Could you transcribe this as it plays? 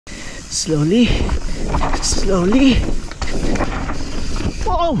Slowly, slowly.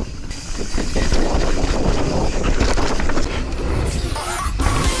 Whoa!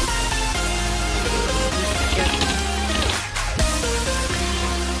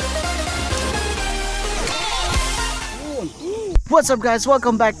 What's up guys,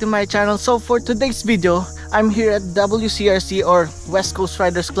 welcome back to my channel. So for today's video, I'm here at WCRC or West Coast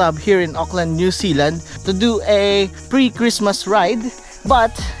Riders Club here in Auckland, New Zealand to do a pre-Christmas ride.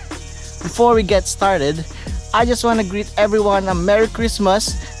 But before we get started, I just want to greet everyone a Merry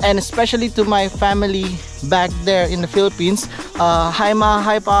Christmas, and especially to my family back there in the Philippines. Hi Ma,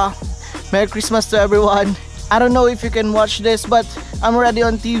 hi Pa, Merry Christmas to everyone. I don't know if you can watch this, but I'm already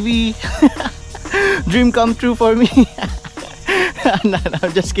on TV. Dream come true for me. No,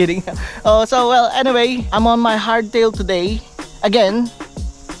 I'm just kidding. Well, anyway, I'm on my hardtail today again,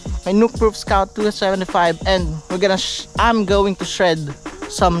 my Nukeproof Scout 275, and I'm going to shred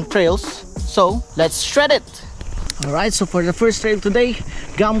some trails. So let's shred it. All right, so for the first trail today,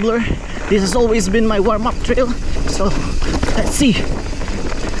 Gambler. This has always been my warm-up trail. So let's see.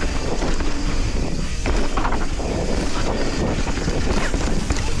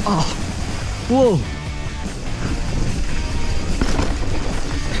 Oh, whoa.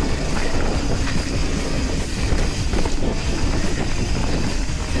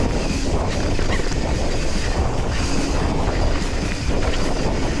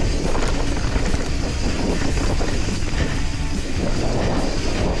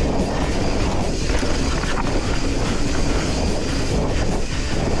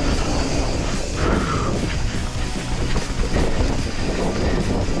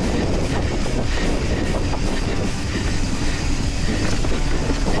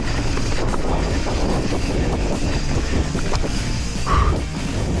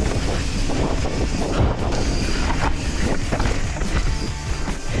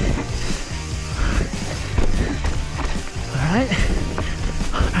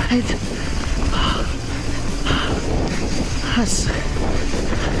 Yes.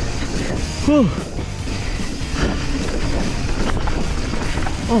 Whew.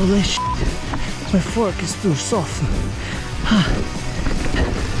 Holy shit. My fork is too soft.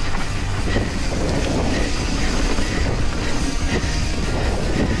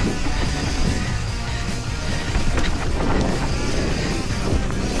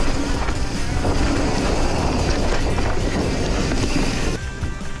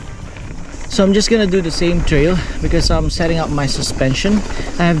 So I'm just gonna do the same trail because I'm setting up my suspension.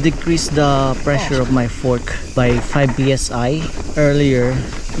 I have decreased the pressure of my fork by 5 psi. Earlier,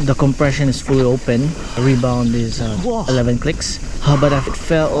 the compression is fully open. The rebound is 11 clicks. But it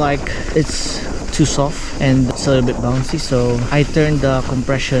felt like it's too soft and it's a little bit bouncy. So I turned the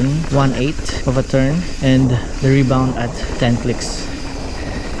compression 1/8 of a turn and the rebound at 10 clicks.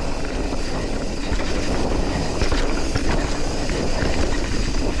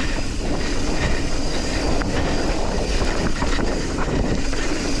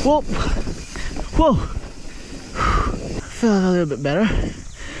 Whoa! Whoa! Felt a little bit better.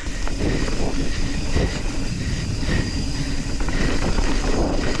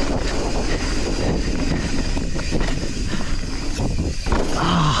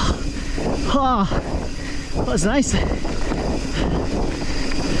 That was nice.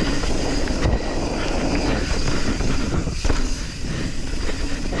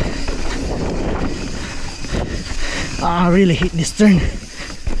 I really hate this turn.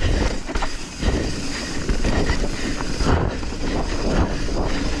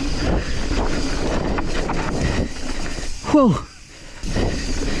 Whoa!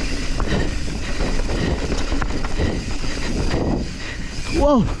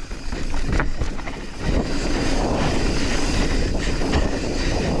 Whoa!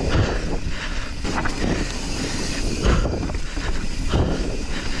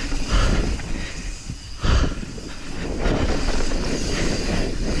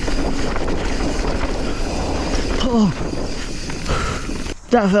 Oh!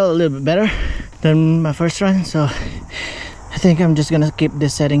 That felt a little bit better than my first run, so I think I'm just gonna keep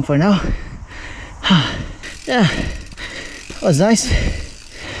this setting for now. Yeah, that was nice.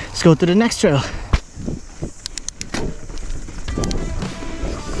 Let's go to the next trail.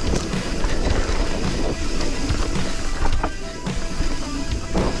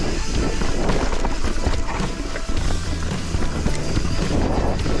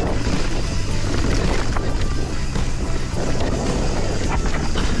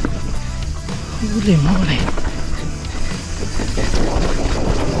 Holy moly.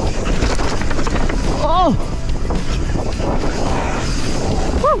 Oh!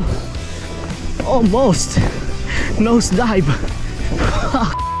 Woo! Almost nose dive.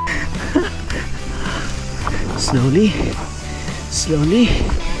 Slowly, slowly,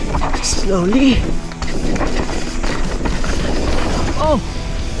 slowly. Oh!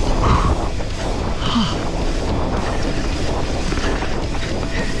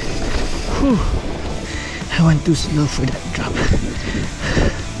 Whew. I went too slow for that drop.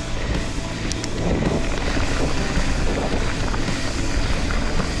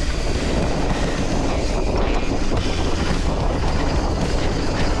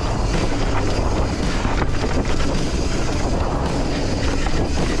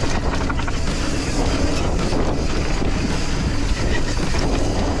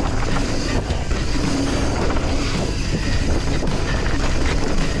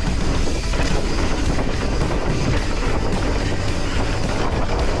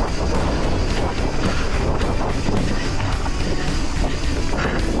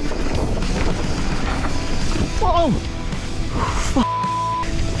 Whoa!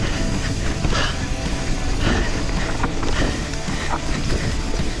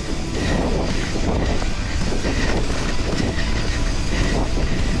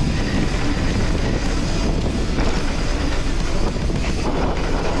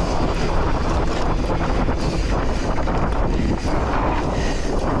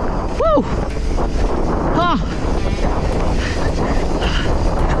 Woo! Ah!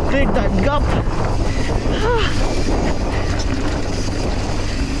 Cleared that gap.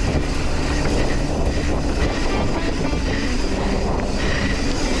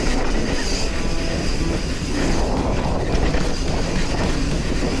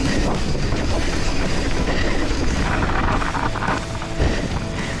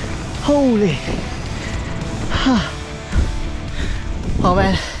 Holy! Oh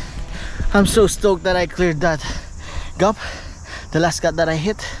man, I'm so stoked that I cleared that gap, the last gap that I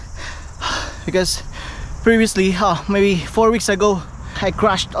hit, because previously, maybe 4 weeks ago, I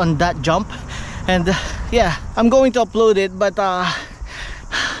crashed on that jump. And yeah, I'm going to upload it, but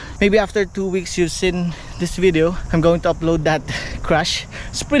maybe after 2 weeks you've seen this video, I'm going to upload that crash.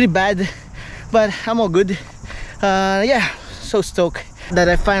 It's pretty bad, but I'm all good. Yeah, so stoked that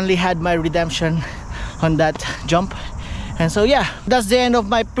I finally had my redemption on that jump. And so yeah, that's the end of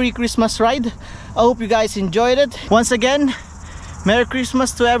my pre-Christmas ride. I hope you guys enjoyed it. Once again, Merry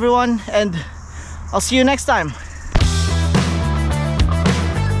Christmas to everyone, and I'll see you next time.